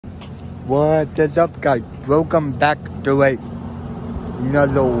What is up, guys? Welcome back to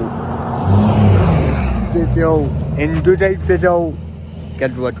another video. In today's video,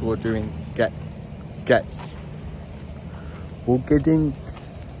 guess what we're doing? Guess. We're getting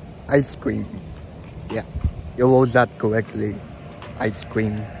ice cream. Yeah, you wrote that correctly. Ice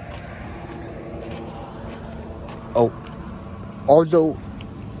cream. Oh, also,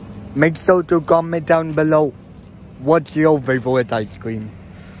 make sure to comment down below what's your favorite ice cream.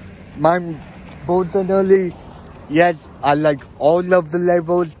 Mine, personally, yes, I like all of the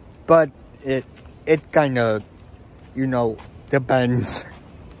levels, but it kind of, depends.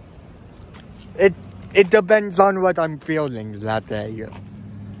 It depends on what I'm feeling that day. Yeah.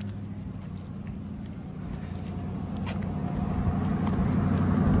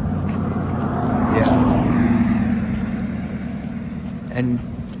 And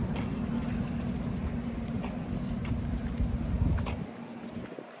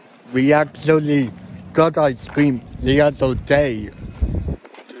we actually got ice cream the other day.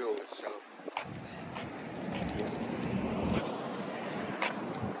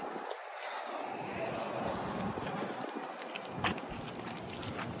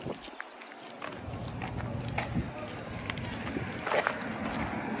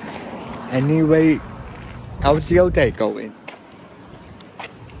 Anyway, how's your day going?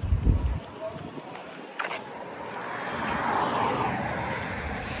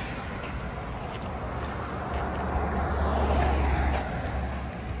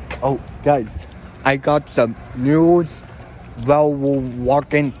 Oh, guys, I got some news while we're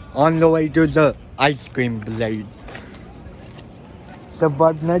walking on the way to the ice cream place. The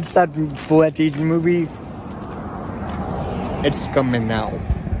Five Nights at Freddy's movie, it's coming out.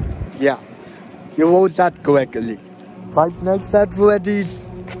 Yeah, you wrote that correctly. Five Nights at Freddy's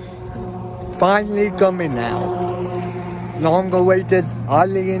finally coming out. Long awaited,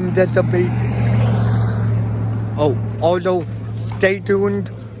 highly anticipated. Oh, although stay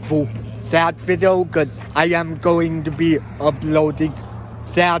tuned for that video, because I am going to be uploading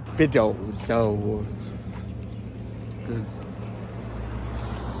that video. So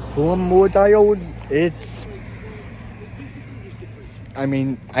from what I heard,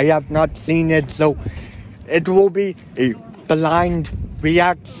 I have not seen it, so it will be a blind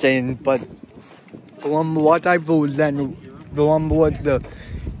reaction, but from what I've heard and from what the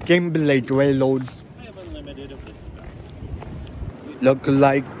gameplay trailers look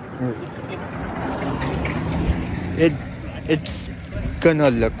like, it's gonna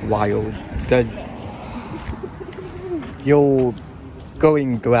look wild, because you're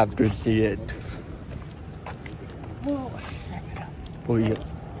going to have to see it for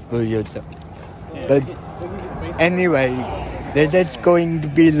yourself. But anyway, this is going to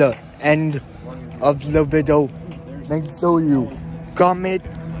be the end of the video. Make sure you comment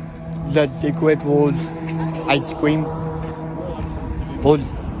the Secret Wars ice cream.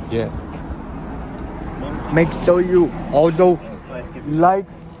 Yeah. Make sure you also like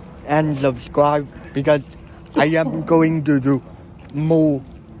and subscribe, because I am going to do more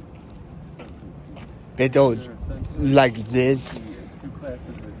videos like this.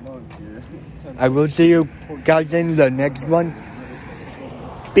 I will see you guys in the next one.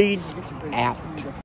 Peace out.